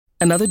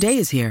Another day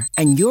is here,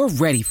 and you're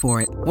ready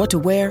for it. What to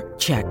wear?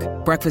 Check.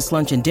 Breakfast,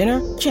 lunch, and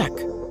dinner? Check.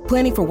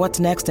 Planning for what's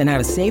next and how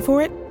to save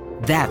for it?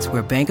 That's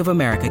where Bank of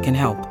America can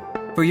help.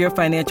 For your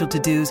financial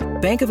to-dos,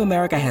 Bank of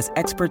America has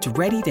experts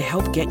ready to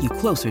help get you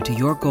closer to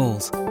your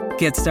goals.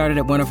 Get started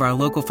at one of our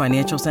local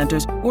financial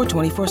centers or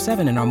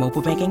 24/7 in our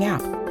mobile banking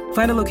app.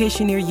 Find a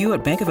location near you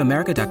at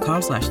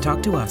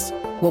bankofamerica.com/talktous.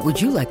 What would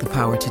you like the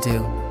power to do?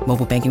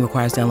 Mobile banking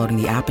requires downloading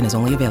the app and is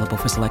only available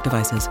for select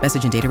devices.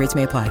 Message and data rates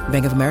may apply.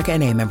 Bank of America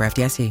N.A., member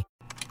FDIC.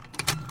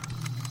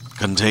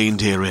 Contained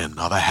herein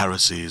are the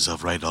heresies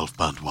of Radolf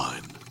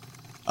Burntwine,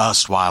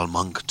 erstwhile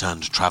monk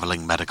turned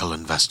traveling medical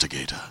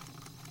investigator.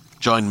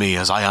 Join me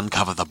as I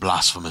uncover the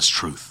blasphemous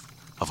truth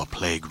of a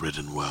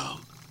plague-ridden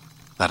world,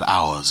 that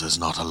ours is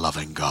not a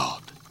loving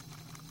God,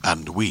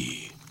 and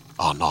we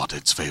are not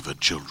its favored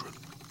children.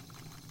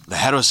 The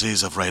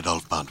heresies of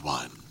Radolf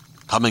Burntwine,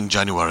 coming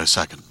January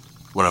 2nd,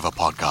 wherever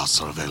podcasts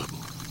are available.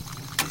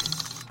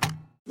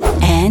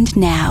 And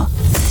now,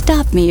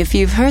 stop me if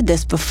you've heard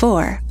this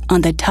before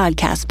on the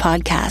Toddcast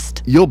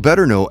podcast. You'll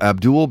better know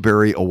Abdul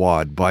Bari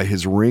Awad by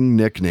his ring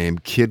nickname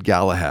Kid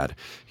Galahad.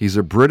 He's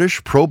a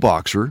British pro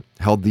boxer,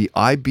 held the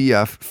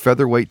IBF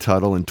featherweight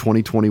title in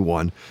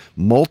 2021,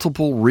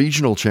 multiple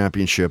regional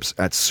championships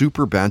at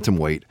super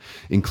bantamweight,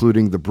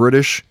 including the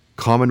British,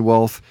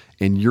 Commonwealth,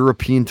 and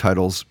European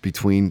titles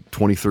between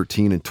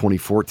 2013 and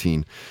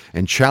 2014,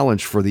 and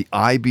challenged for the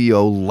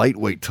IBO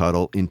lightweight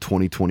title in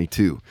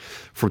 2022.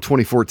 From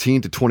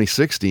 2014 to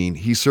 2016,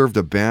 he served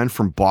a ban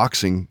from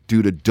boxing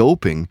due to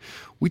doping.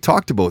 We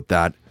talked about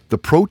that, the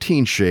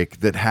protein shake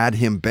that had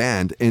him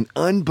banned, and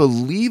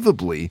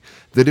unbelievably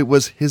that it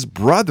was his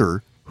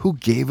brother who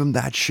gave him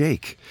that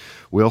shake.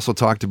 We also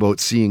talked about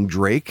seeing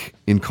Drake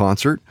in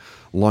concert,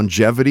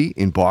 longevity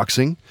in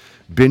boxing,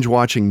 binge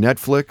watching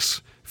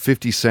Netflix,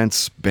 50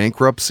 Cent's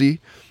bankruptcy.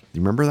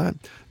 You remember that?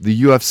 The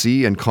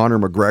UFC and Conor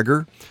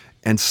McGregor.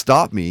 And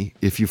stop me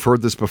if you've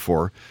heard this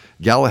before.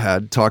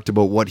 Galahad talked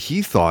about what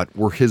he thought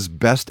were his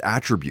best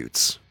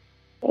attributes.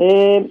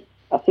 I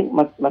think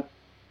my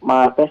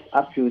best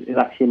attribute is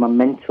actually my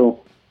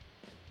mental.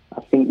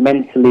 I think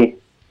mentally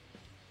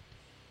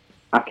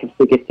I can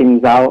figure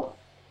things out,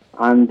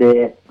 and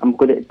I'm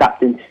good at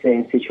adapting to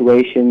certain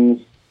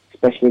situations,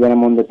 especially when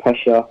I'm under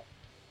pressure,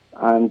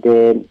 and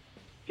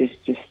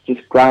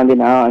just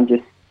grinding out and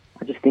just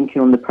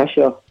thinking under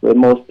pressure, where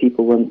most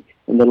people, when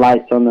the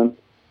light's on them,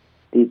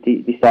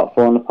 they start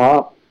falling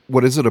apart.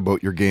 What is it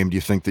about your game? Do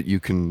you think that you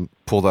can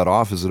pull that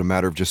off? Is it a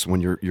matter of just when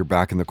you're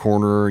back in the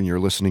corner and you're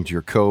listening to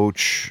your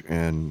coach?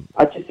 And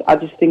I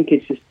just think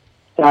it's just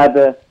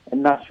either a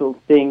natural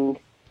thing.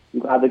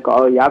 You've either got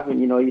or you haven't.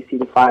 You know, you see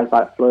the fighters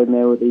like Floyd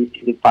Mayweather, you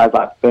see the fighters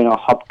like Bernard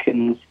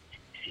Hopkins,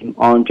 you see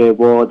Andre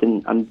Ward,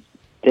 and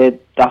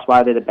that's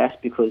why they're the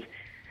best, because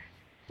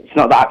it's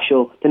not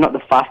they're not the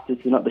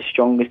fastest, they're not the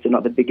strongest, they're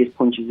not the biggest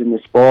punchers in the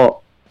sport,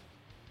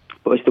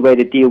 but it's the way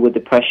they deal with the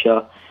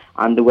pressure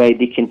and the way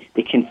they can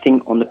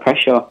think on the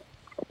pressure.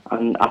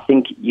 And I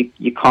think you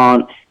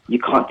can't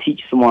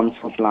teach someone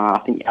something like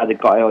that. I think you either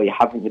got it or you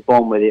haven't. You're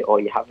born with it or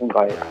you haven't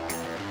got it.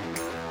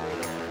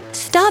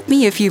 Stop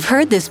me if you've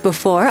heard this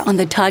before on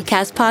the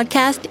Toddcast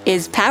podcast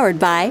is powered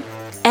by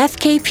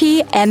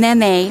FKP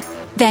MMA,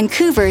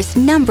 Vancouver's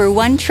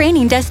 #1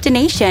 training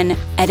destination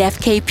at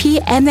fkpmma.com.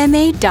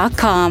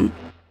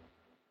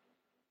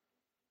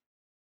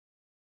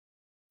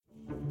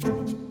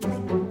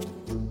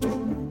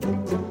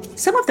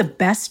 Some of the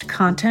best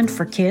content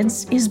for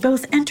kids is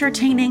both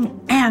entertaining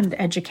and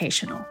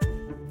educational.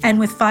 And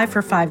with 5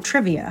 for 5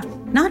 trivia,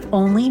 not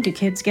only do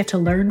kids get to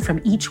learn from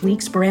each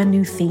week's brand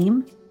new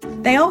theme,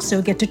 they also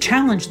get to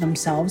challenge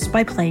themselves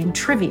by playing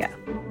trivia.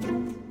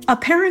 A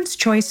Parents'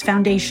 Choice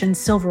Foundation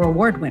Silver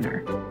Award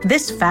winner,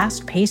 this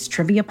fast-paced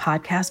trivia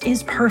podcast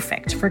is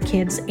perfect for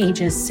kids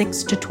ages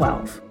 6 to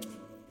 12.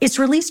 It's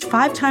released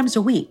 5 times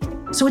a week,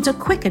 so it's a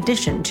quick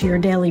addition to your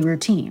daily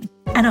routine,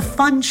 and a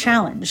fun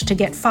challenge to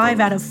get 5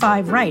 out of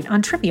 5 right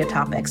on trivia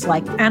topics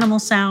like animal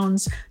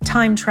sounds,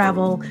 time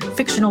travel,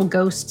 fictional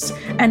ghosts,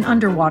 and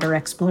underwater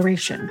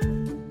exploration.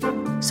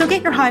 So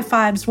get your high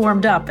fives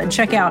warmed up and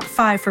check out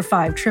 5 for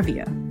 5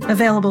 Trivia,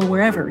 available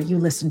wherever you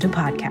listen to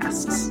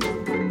podcasts.